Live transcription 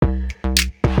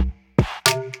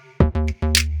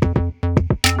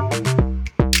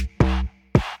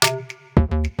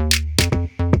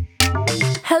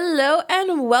Hello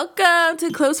and welcome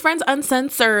to Close Friends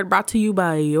Uncensored, brought to you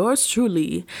by yours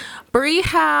truly,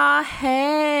 Breha.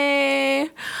 Hey.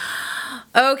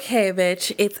 Okay,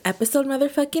 bitch. It's episode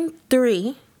motherfucking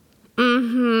 3.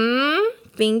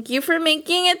 Thank you for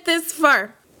making it this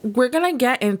far. We're gonna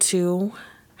get into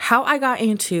how I got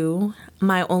into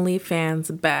my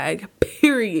Onlyfans bag,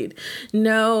 period.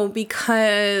 No,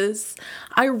 because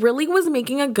I really was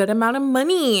making a good amount of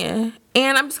money.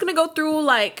 And I'm just gonna go through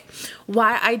like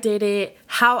why I did it,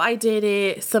 how I did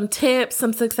it, some tips,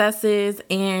 some successes,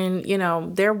 and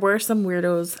there were some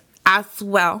weirdos as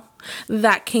well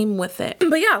that came with it.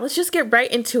 But yeah, let's just get right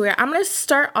into it. I'm gonna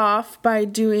start off by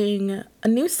doing a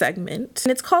new segment,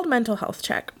 and it's called Mental Health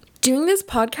Check. Doing this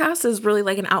podcast is really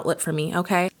like an outlet for me,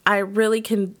 okay? I really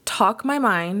can talk my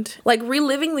mind. Like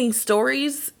reliving these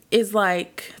stories is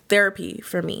like therapy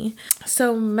for me.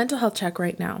 So mental health check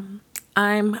right now.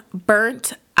 I'm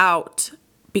burnt out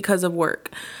because of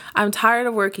work. I'm tired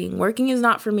of working. Working is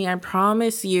not for me. I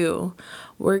promise you.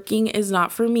 Working is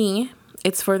not for me.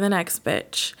 It's for the next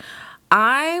bitch.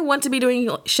 I want to be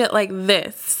doing shit like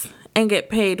this and get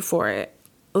paid for it.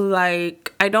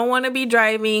 Like, I don't want to be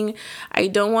driving. I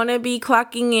don't want to be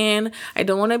clocking in. I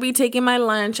don't want to be taking my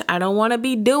lunch. I don't want to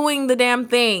be doing the damn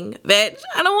thing, bitch.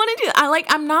 I don't want to do.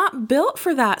 I'm not built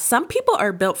for that. Some people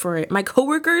are built for it. My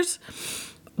coworkers,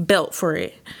 built for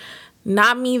it.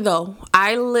 Not me though.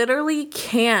 I literally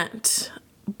can't.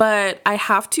 But I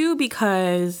have to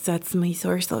because that's my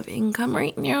source of income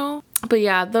right now. But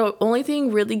yeah, the only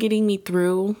thing really getting me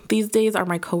through these days are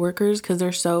my coworkers because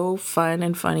they're so fun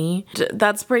and funny.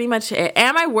 That's pretty much it.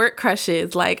 And my work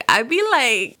crushes. Like, I'd be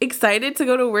like excited to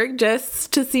go to work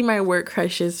just to see my work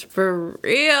crushes for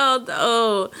real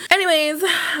though. Anyways,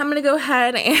 I'm gonna go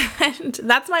ahead and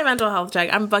that's my mental health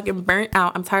check. I'm fucking burnt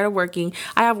out. I'm tired of working.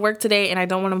 I have work today and I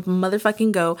don't want to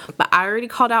motherfucking go. But I already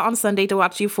called out on Sunday to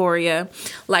watch Euphoria.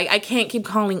 Like, I can't keep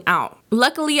calling out.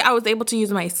 Luckily, I was able to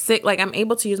use my I'm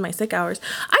able to use my sick hours.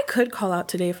 I could call out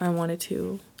today if I wanted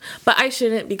to, but I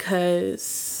shouldn't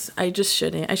because I just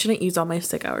shouldn't. I shouldn't use all my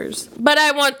sick hours, but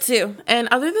I want to. And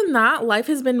other than that, life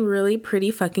has been really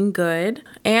pretty fucking good.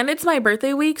 And it's my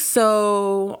birthday week,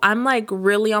 so I'm like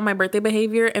really on my birthday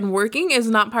behavior, and working is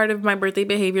not part of my birthday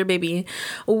behavior, baby.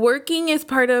 Working is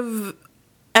part of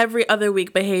every other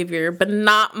week behavior, but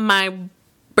not my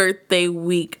birthday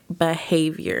week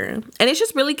behavior. And it's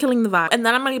just really killing the vibe. And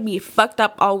then I'm gonna be fucked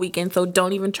up all weekend, so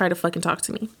don't even try to fucking talk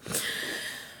to me.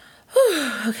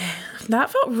 Okay, that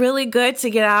felt really good to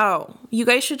get out. You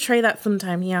guys should try that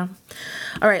sometime. Yeah.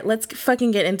 All right, let's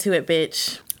fucking get into it,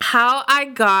 bitch. How I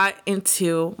got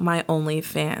into my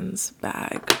OnlyFans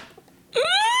bag.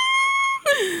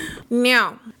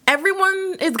 Now,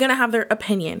 everyone is gonna have their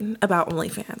opinion about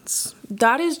OnlyFans.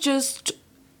 That is just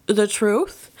the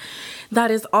truth. That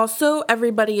is also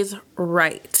everybody's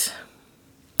right.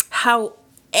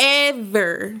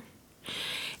 However,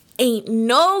 ain't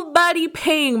nobody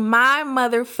paying my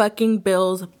motherfucking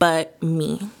bills but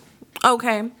me.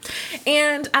 Okay?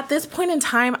 And at this point in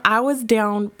time, I was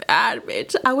down bad,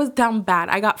 bitch. I was down bad.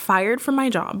 I got fired from my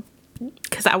job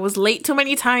because I was late too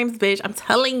many times, bitch. I'm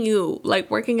telling you, like,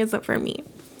 working isn't for me.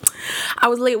 I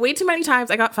was late way too many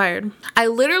times. I got fired. I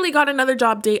literally got another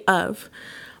job day of.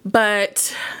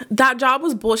 But that job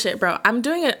was bullshit, bro. I'm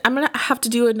gonna have to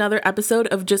do another episode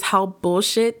of just how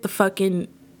bullshit the fucking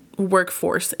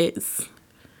workforce is.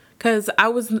 Cause I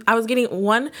was getting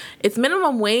it's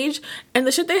minimum wage, and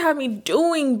the shit they have me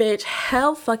doing, bitch,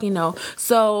 hell fucking no.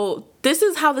 So this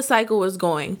is how the cycle was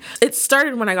going. It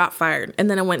started when I got fired, and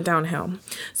then it went downhill.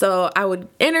 So I would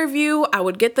interview, I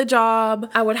would get the job,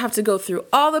 I would have to go through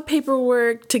all the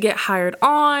paperwork to get hired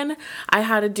on. I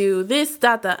had to do this,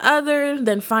 that, the other,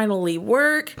 then finally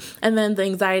work, and then the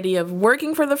anxiety of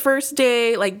working for the first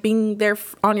day, like being there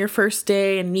on your first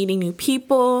day and meeting new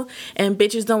people, and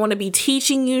bitches don't want to be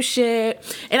teaching you shit.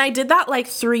 And I did that like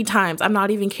 3 times. I'm not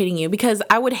even kidding you, because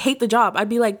I would hate the job. I'd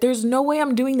be like, there's no way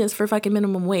I'm doing this for fucking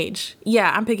minimum wage.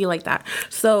 Yeah, I'm picky like that.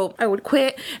 So I would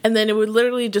quit, and then it would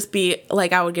literally just be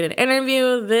like I would get an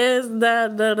interview, this,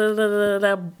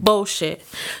 that, bullshit.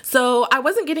 So I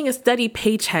wasn't getting a steady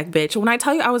paycheck, bitch. When I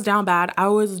tell you I was down bad, I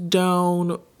was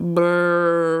down.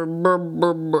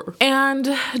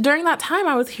 And during that time,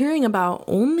 I was hearing about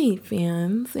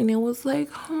OnlyFans, and it was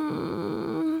like,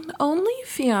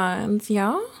 OnlyFans,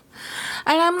 yeah?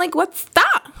 And I'm like, what's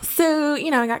that? So,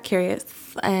 I got curious,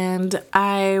 and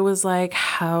I was like,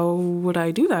 how would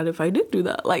I do that if I did do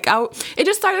that? Like, it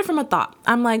just started from a thought.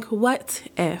 I'm like, what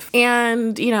if?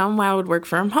 And, I would work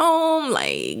from home.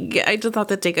 Like, I just have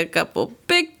to take a couple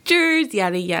pictures,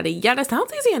 yada, yada, yada.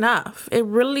 Sounds easy enough. It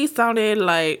really sounded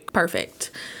like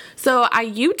perfect. So I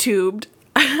YouTubed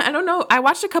I don't know. I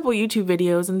watched a couple YouTube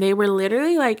videos and they were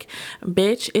literally like,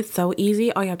 bitch, it's so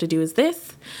easy. All you have to do is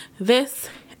this, this,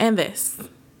 and this.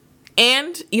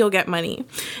 And you'll get money.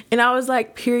 And I was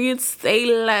like, period, say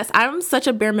less. I'm such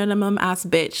a bare minimum ass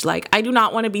bitch. Like, I do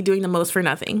not want to be doing the most for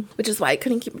nothing, which is why I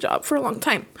couldn't keep a job for a long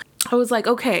time. I was like,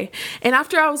 okay. And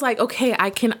after I was like, okay, I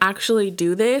can actually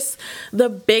do this. The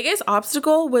biggest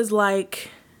obstacle was like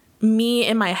me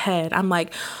in my head. I'm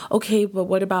like, okay, but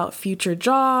what about future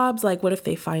jobs? Like, what if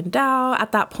they find out?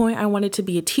 At that point, I wanted to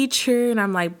be a teacher. And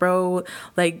I'm like, bro,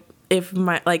 like, if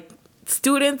my, like,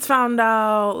 students found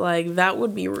out, like, that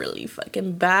would be really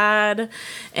fucking bad,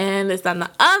 and this, that, and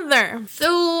the other.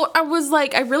 So I was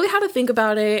like, I really had to think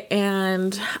about it,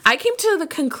 and I came to the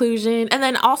conclusion, and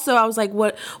then also I was like,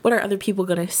 what are other people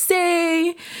gonna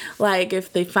say, like,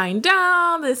 if they find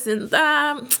out this and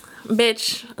that.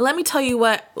 Bitch, let me tell you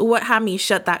what had me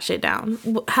shut that shit down,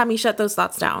 had me shut those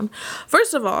thoughts down.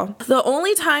 First of all, the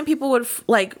only time people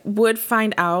would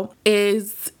find out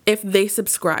is if they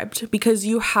subscribed, because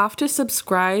you have to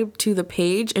subscribe to the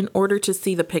page in order to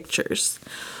see the pictures.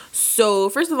 So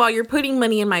first of all, you're putting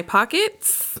money in my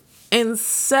pockets. And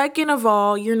second of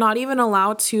all, you're not even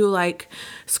allowed to like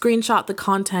screenshot the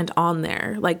content on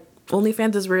there. Like,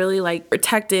 OnlyFans is really like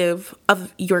protective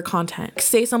of your content.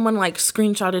 Say someone like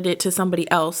screenshotted it to somebody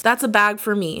else. That's a bag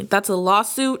for me. That's a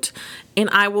lawsuit and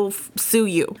I will sue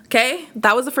you. Okay?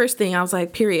 That was the first thing. I was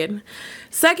like, period.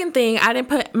 Second thing, I didn't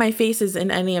put my faces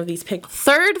in any of these pics.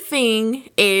 Third thing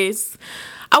is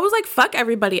I was like, fuck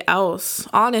everybody else.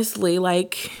 Honestly,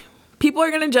 like, people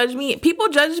are gonna judge me. People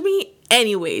judge me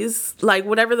anyways, like,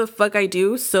 whatever the fuck I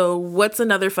do. So what's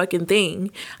another fucking thing?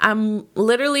 I'm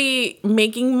literally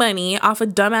making money off of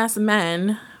dumbass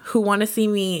men who want to see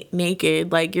me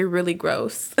naked. Like, you're really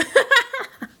gross.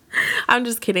 I'm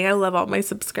just kidding. I love all my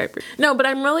subscribers. No, but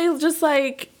I'm really just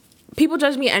like, people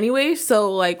judge me anyway,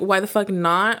 so like, why the fuck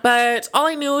not? But all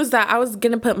I knew is that I was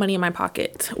gonna put money in my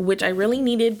pocket, which I really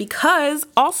needed, because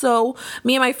also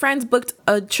me and my friends booked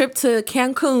a trip to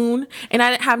Cancun and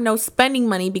I didn't have no spending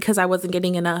money because I wasn't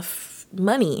getting enough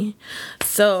money.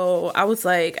 So I was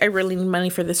like, I really need money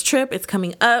for this trip. It's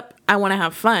coming up. I want to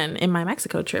have fun in my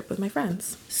Mexico trip with my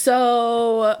friends.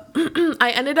 So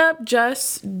I ended up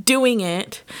just doing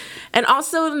it. And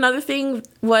also another thing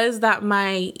was that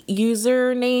my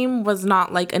username was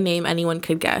not like a name anyone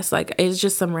could guess. Like, it's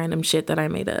just some random shit that I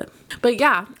made up. But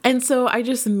yeah, and so I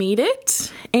just made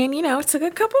it and, you know, took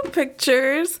a couple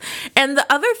pictures. And the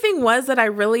other thing was that I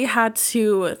really had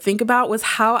to think about was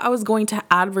how I was going to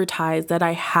advertise that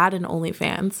I had an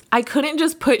OnlyFans. I couldn't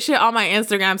just put shit on my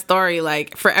Instagram story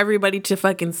like for everybody to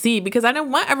fucking see, because I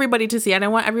didn't want everybody to see. I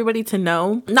didn't want everybody to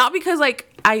know. Not because like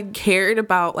I cared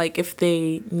about like if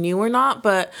they knew or not,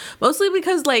 but mostly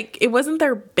because like it wasn't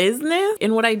their business.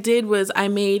 And what I did was I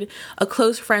made a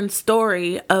close friend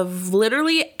story of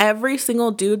literally every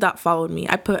single dude that followed me.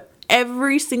 I put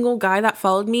every single guy that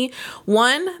followed me,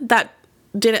 one that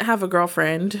didn't have a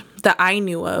girlfriend that I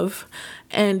knew of,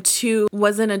 and two,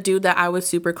 wasn't a dude that I was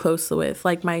super close with.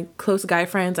 Like, my close guy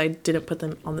friends, I didn't put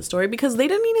them on the story because they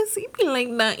didn't need to see me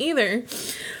like that either.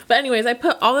 But anyways, I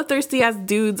put all the thirsty ass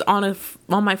dudes on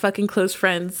my fucking close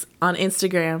friends on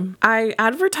Instagram. I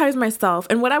advertised myself,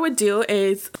 and what I would do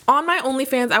is on my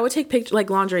OnlyFans, I would take pictures,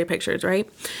 like lingerie pictures, right?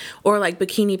 Or like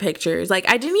bikini pictures. Like,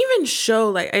 I didn't even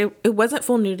show, like, it wasn't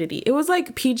full nudity. It was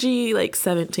like PG, like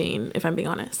 17, if I'm being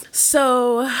honest.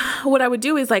 So what I would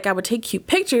do is like, I would take cute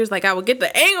pictures, like I would get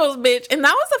the angles, bitch. And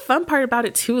that was the fun part about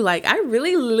it too. Like, I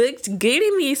really looked good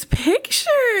in these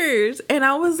pictures. And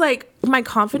I was like, my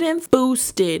confidence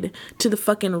boosted to the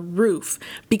fucking roof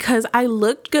because I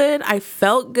looked good. I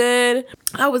felt good.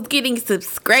 I was getting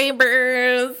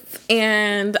subscribers,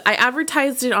 and I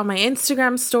advertised it on my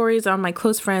Instagram stories, on my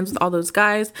close friends with all those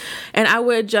guys. And I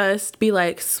would just be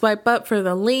like, swipe up for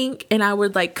the link, and I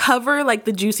would like cover like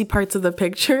the juicy parts of the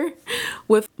picture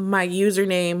with my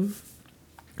username.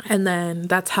 And then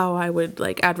that's how I would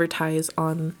like advertise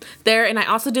on there. And I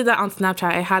also did that on Snapchat.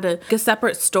 I had a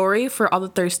separate story for all the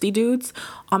thirsty dudes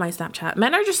on my Snapchat.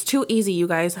 Men are just too easy, you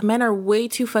guys. Men are way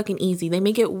too fucking easy. They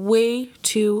make it way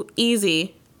too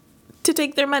easy to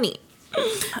take their money.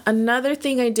 Another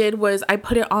thing I did was I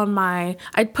put it on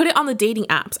the dating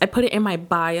apps. I put it in my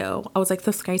bio. I was like,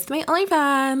 subscribe to my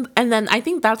OnlyFans. And then I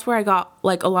think that's where I got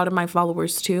like a lot of my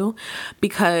followers too,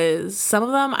 because some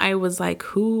of them I was like,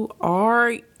 who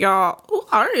are y'all? Who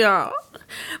are y'all?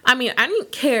 I mean, I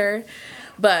didn't care,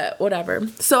 but whatever.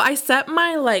 So I set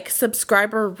my like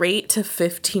subscriber rate to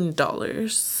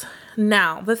 $15.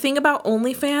 Now, the thing about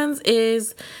OnlyFans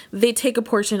is they take a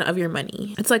portion of your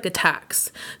money. It's like a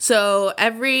tax. So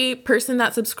every person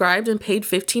that subscribed and paid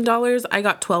 $15, I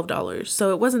got $12.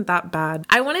 So it wasn't that bad.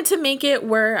 I wanted to make it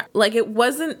where like it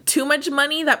wasn't too much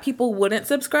money that people wouldn't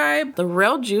subscribe. The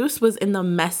real juice was in the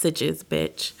messages,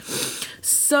 bitch.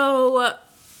 So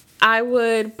I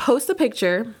would post a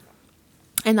picture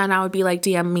and then I would be like,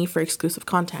 DM me for exclusive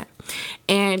content.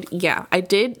 And yeah, I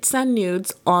did send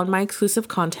nudes on my exclusive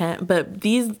content, but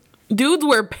these dudes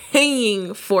were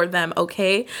paying for them,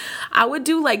 okay? I would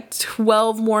do like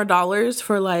 $12 more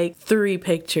for like 3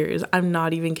 pictures. I'm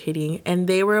not even kidding. And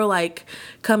they were like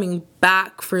coming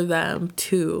back for them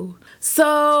too.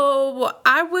 So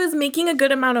I was making a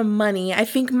good amount of money. I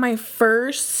think my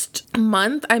first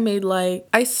month I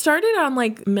started on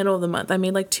like middle of the month. I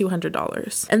made like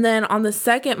 $200. And then on the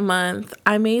second month,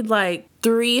 I made like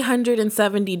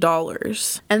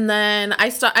 $370. And then I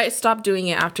stopped doing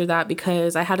it after that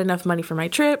because I had enough money for my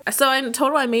trip. So in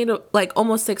total, I made like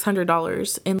almost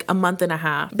 $600 in a month and a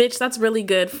half. Bitch, that's really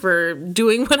good for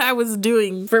doing what I was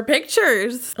doing for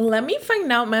pictures. Let me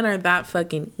find out men are that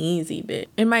fucking easy, bitch.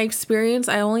 In my experience,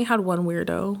 I only had one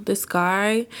weirdo. This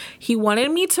guy, he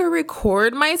wanted me to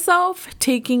record myself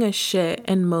taking a shit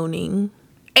and moaning.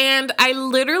 And I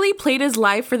literally played his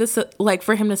live for this, like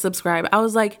for him to subscribe. I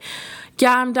was like,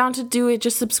 yeah, I'm down to do it.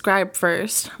 Just subscribe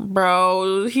first.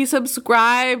 Bro, he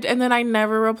subscribed and then I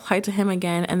never replied to him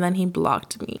again. And then he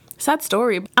blocked me. Sad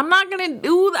story. I'm not gonna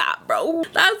do that, bro.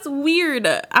 That's weird.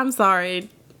 I'm sorry.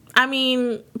 I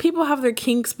mean, people have their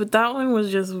kinks, but that one was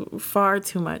just far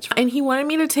too much. And he wanted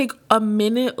me to take a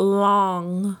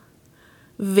minute-long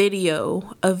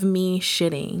video of me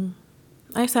shitting.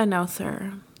 I said, no,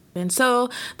 sir. And so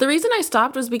the reason I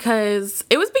stopped was because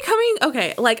it was becoming,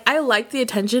 okay, like I liked the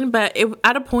attention, but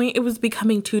at a point it was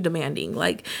becoming too demanding.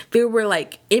 Like they were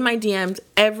like in my DMs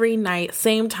every night,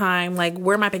 same time, like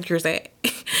where my pictures at?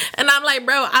 And I'm like,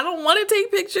 bro, I don't want to take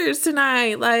pictures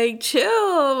tonight. Like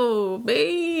chill,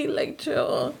 babe, like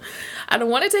chill. I don't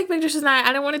want to take pictures tonight.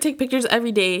 I don't want to take pictures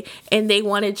every day. And they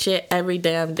wanted shit every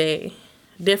damn day.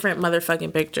 Different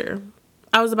motherfucking picture.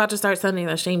 I was about to start sending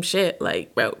the same shit.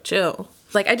 Like, bro, chill.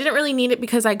 Like, I didn't really need it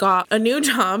because I got a new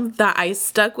job that I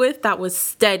stuck with that was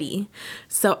steady.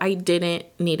 So I didn't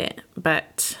need it.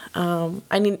 But I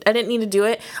didn't need to do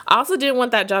it. I also didn't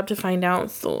want that job to find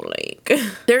out. So, like,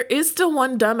 there is still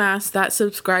one dumbass that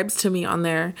subscribes to me on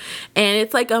there. And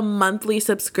it's like a monthly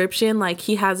subscription. Like,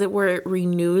 he has it where it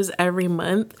renews every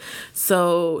month.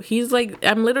 So he's like,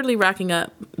 I'm literally racking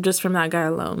up just from that guy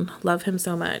alone. Love him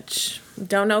so much.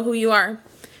 Don't know who you are.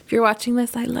 If you're watching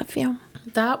this, I love you.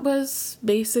 That was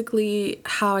basically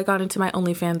how I got into my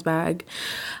OnlyFans bag.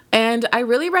 And I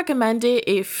really recommend it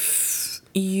if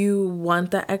you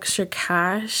want the extra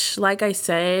cash. Like I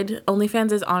said,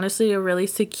 OnlyFans is honestly a really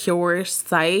secure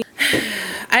site.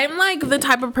 I'm like the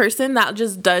type of person that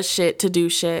just does shit to do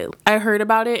shit. I heard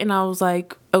about it and I was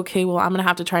like, okay, well, I'm gonna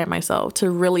have to try it myself to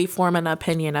really form an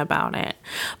opinion about it.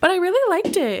 But I really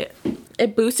liked it.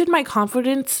 It boosted my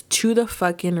confidence to the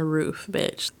fucking roof,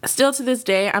 bitch. Still to this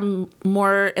day, I'm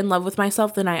more in love with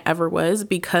myself than I ever was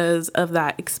because of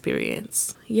that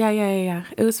experience. Yeah.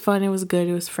 It was fun. It was good.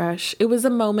 It was fresh. It was a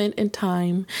moment in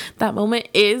time. That moment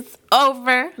is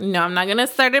over. No, I'm not gonna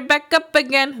start it back up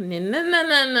again.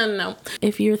 No.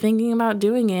 If you're thinking about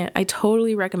doing it, I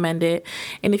totally recommend it.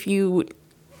 And if you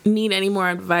need any more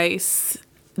advice,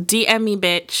 DM me,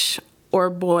 bitch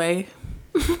or boy.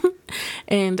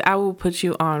 And I will put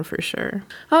you on for sure.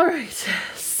 All right,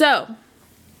 so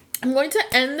I'm going to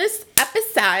end this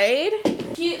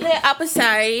cute little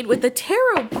episode with a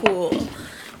tarot pull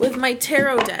with my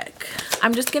tarot deck.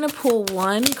 I'm just gonna pull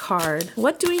one card.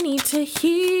 What do we need to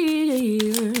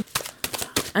hear?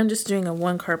 I'm just doing a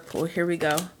 1-card pull. Here we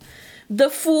go. The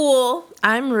Fool.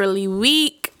 I'm really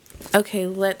weak. Okay,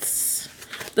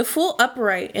 the Fool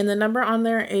upright, and the number on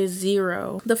there is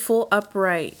 0. The Fool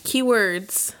upright.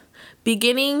 Keywords: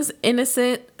 beginnings,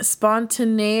 innocent,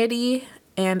 spontaneity,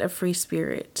 and a free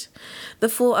spirit. The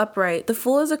Fool upright. The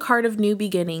Fool is a card of new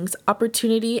beginnings,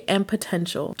 opportunity, and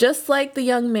potential. Just like the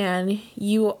young man,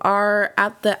 you are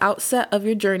at the outset of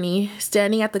your journey,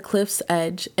 standing at the cliff's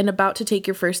edge and about to take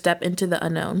your first step into the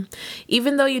unknown.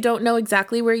 Even though you don't know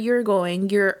exactly where you're going,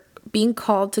 you're being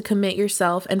called to commit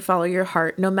yourself and follow your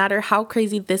heart, no matter how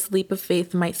crazy this leap of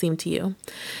faith might seem to you.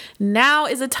 Now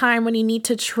is a time when you need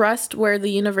to trust where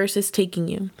the universe is taking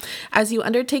you. As you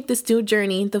undertake this new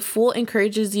journey, the Fool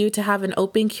encourages you to have an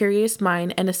open, curious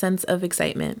mind and a sense of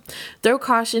excitement. Throw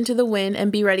caution to the wind and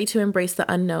be ready to embrace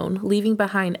the unknown, leaving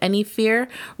behind any fear,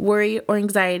 worry, or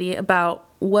anxiety about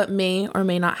what may or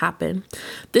may not happen.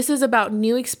 This is about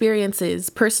new experiences,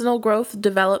 personal growth,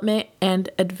 development, and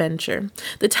adventure.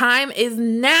 The time is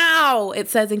now, it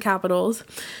says in capitals.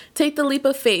 Take the leap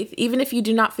of faith, even if you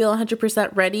do not feel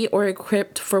 100% ready or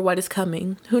equipped for what is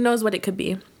coming. Who knows what it could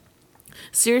be?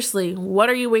 Seriously, what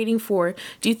are you waiting for?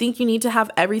 Do you think you need to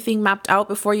have everything mapped out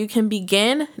before you can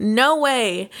begin? No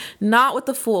way. Not with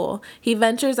the fool. He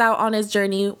ventures out on his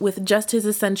journey with just his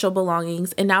essential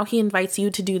belongings, and now he invites you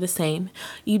to do the same.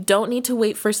 You don't need to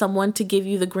wait for someone to give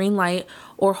you the green light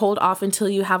or hold off until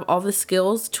you have all the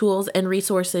skills, tools, and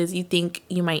resources you think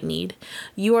you might need.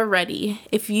 You are ready.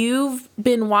 If you've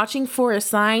been watching for a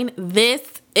sign,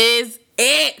 this is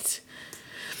it.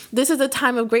 This is a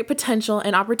time of great potential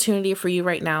and opportunity for you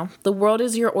right now. The world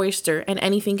is your oyster and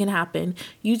anything can happen.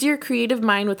 Use your creative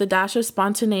mind with a dash of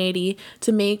spontaneity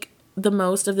to make the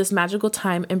most of this magical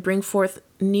time and bring forth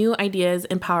new ideas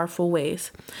in powerful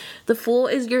ways. The Fool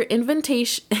is your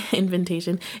invitation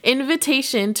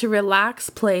to relax,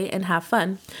 play, and have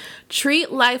fun.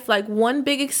 Treat life like one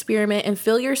big experiment and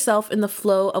feel yourself in the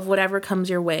flow of whatever comes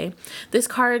your way. This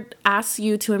card asks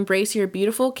you to embrace your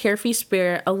beautiful, carefree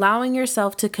spirit, allowing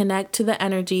yourself to connect to the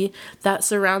energy that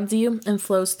surrounds you and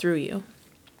flows through you.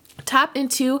 Tap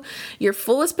into your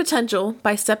fullest potential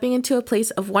by stepping into a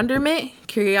place of wonderment,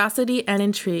 curiosity, and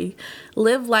intrigue.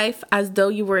 Live life as though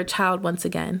you were a child once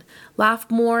again.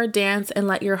 Laugh more, dance, and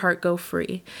let your heart go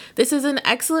free. This is an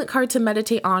excellent card to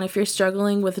meditate on if you're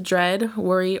struggling with dread,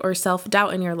 worry, or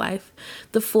self-doubt in your life.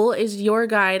 The Fool is your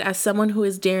guide as someone who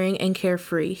is daring and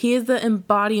carefree. He is the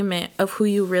embodiment of who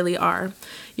you really are.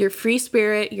 Your free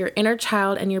spirit, your inner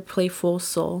child, and your playful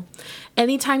soul.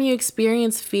 Anytime you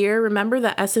experience fear, remember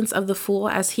the essence of the Fool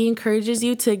as he encourages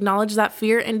you to acknowledge that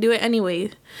fear and do it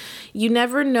anyway. You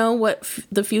never know what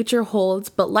the future holds,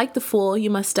 but like the Fool, you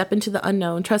must step into the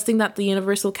unknown, trusting that the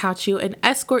universe will catch you and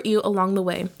escort you along the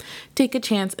way. Take a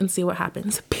chance and see what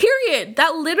happens. Period.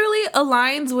 That literally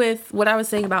aligns with what I was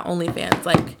saying about OnlyFans.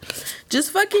 Like,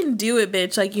 just fucking do it,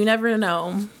 bitch. Like, you never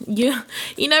know. You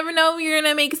never know if you're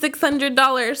gonna make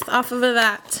 $600 off of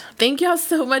that. Thank y'all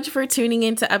so much for tuning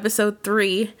into episode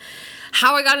 3.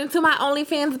 How I got into my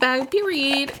OnlyFans bag,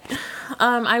 period.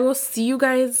 I will see you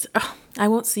guys. I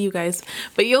won't see you guys,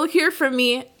 but you'll hear from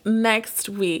me next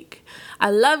week. I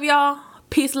love y'all.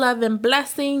 Peace, love, and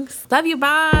blessings. Love you.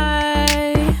 Bye.